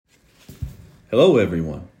Hello,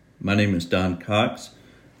 everyone. My name is Don Cox.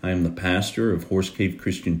 I am the pastor of Horse Cave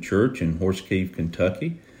Christian Church in Horse Cave,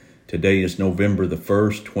 Kentucky. Today is November the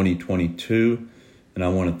 1st, 2022, and I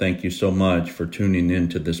want to thank you so much for tuning in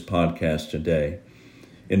to this podcast today.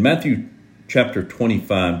 In Matthew chapter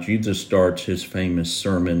 25, Jesus starts his famous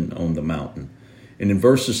Sermon on the Mountain. And in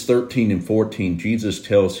verses 13 and 14, Jesus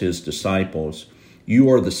tells his disciples, "You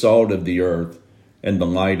are the salt of the earth and the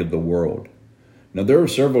light of the world." Now, there are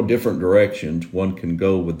several different directions one can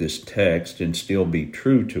go with this text and still be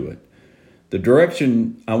true to it. The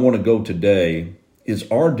direction I want to go today is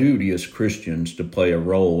our duty as Christians to play a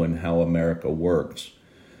role in how America works.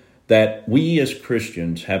 That we as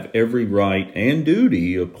Christians have every right and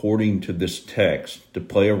duty, according to this text, to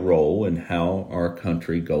play a role in how our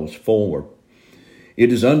country goes forward.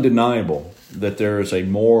 It is undeniable that there is a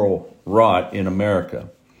moral rot in America.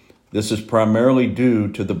 This is primarily due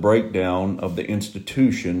to the breakdown of the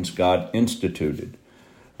institutions God instituted: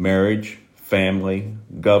 marriage, family,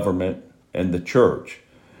 government, and the church.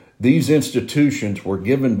 These institutions were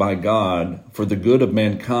given by God for the good of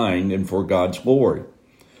mankind and for God's glory.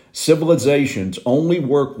 Civilizations only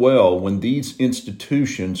work well when these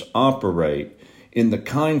institutions operate in the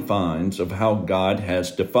confines of how God has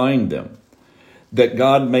defined them. That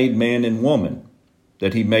God made man and woman,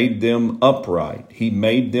 that he made them upright, he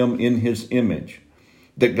made them in his image,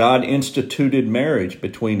 that God instituted marriage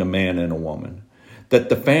between a man and a woman, that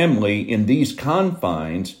the family in these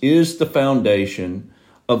confines is the foundation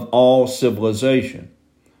of all civilization,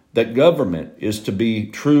 that government is to be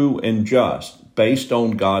true and just, based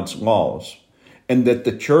on God's laws, and that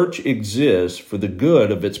the church exists for the good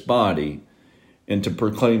of its body and to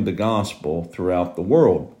proclaim the gospel throughout the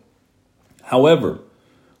world. However,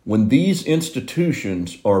 when these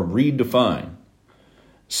institutions are redefined,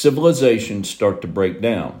 civilizations start to break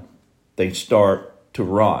down. They start to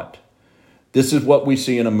rot. This is what we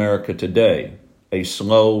see in America today, a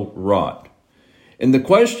slow rot. And the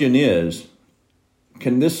question is,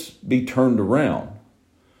 can this be turned around?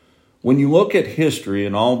 When you look at history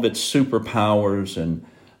and all of its superpowers and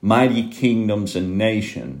mighty kingdoms and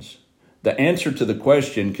nations, the answer to the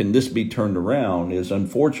question, can this be turned around, is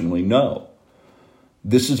unfortunately no.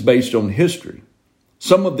 This is based on history.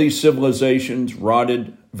 Some of these civilizations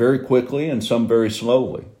rotted very quickly and some very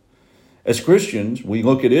slowly. As Christians, we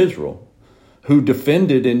look at Israel, who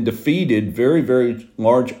defended and defeated very, very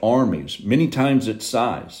large armies, many times its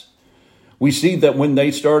size. We see that when they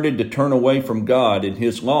started to turn away from God and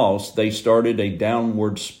his laws, they started a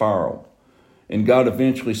downward spiral. And God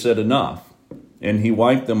eventually said enough, and he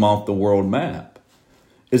wiped them off the world map.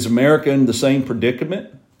 Is America in the same predicament?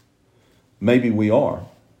 Maybe we are.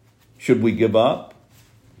 Should we give up?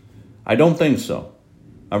 I don't think so.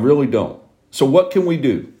 I really don't. So what can we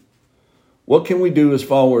do? What can we do as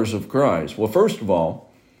followers of Christ? Well, first of all,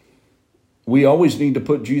 we always need to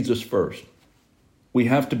put Jesus first. We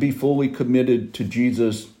have to be fully committed to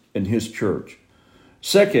Jesus and his church.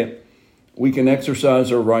 Second, we can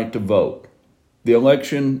exercise our right to vote. The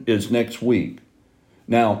election is next week.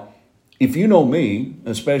 Now, if you know me,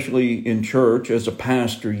 especially in church as a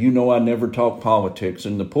pastor, you know I never talk politics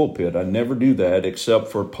in the pulpit. I never do that except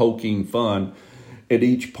for poking fun at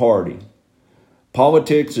each party.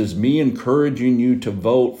 Politics is me encouraging you to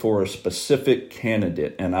vote for a specific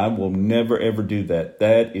candidate, and I will never ever do that.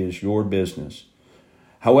 That is your business.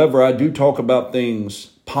 However, I do talk about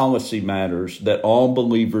things, policy matters, that all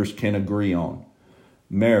believers can agree on: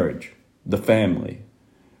 marriage, the family,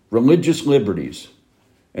 religious liberties,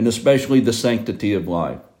 and especially the sanctity of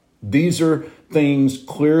life. These are things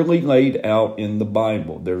clearly laid out in the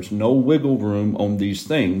Bible. There's no wiggle room on these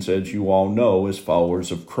things, as you all know, as followers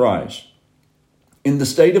of Christ. In the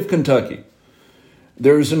state of Kentucky,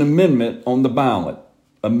 there is an amendment on the ballot,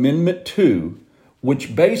 Amendment 2,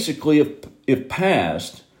 which basically, if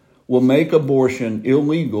passed, will make abortion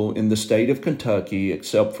illegal in the state of Kentucky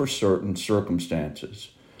except for certain circumstances.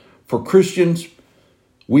 For Christians,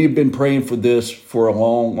 we have been praying for this for a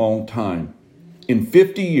long, long time. In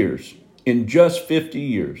just 50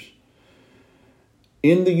 years,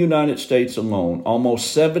 in the United States alone,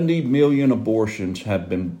 almost 70 million abortions have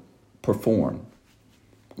been performed.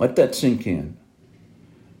 Let that sink in.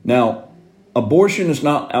 Now, abortion is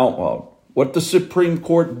not outlawed. What the Supreme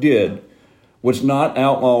Court did was not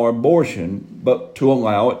outlaw abortion, but to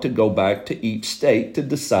allow it to go back to each state to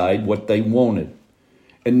decide what they wanted.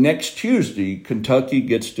 And next Tuesday, Kentucky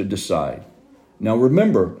gets to decide. Now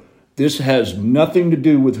remember, this has nothing to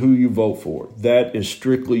do with who you vote for. That is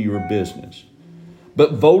strictly your business.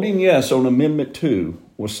 But voting yes on Amendment 2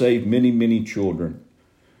 will save many, many children.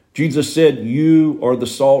 Jesus said, "You are the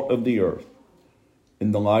salt of the earth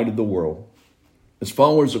and the light of the world." As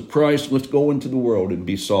followers of Christ, let's go into the world and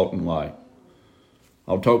be salt and light.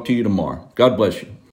 I'll talk to you tomorrow. God bless you.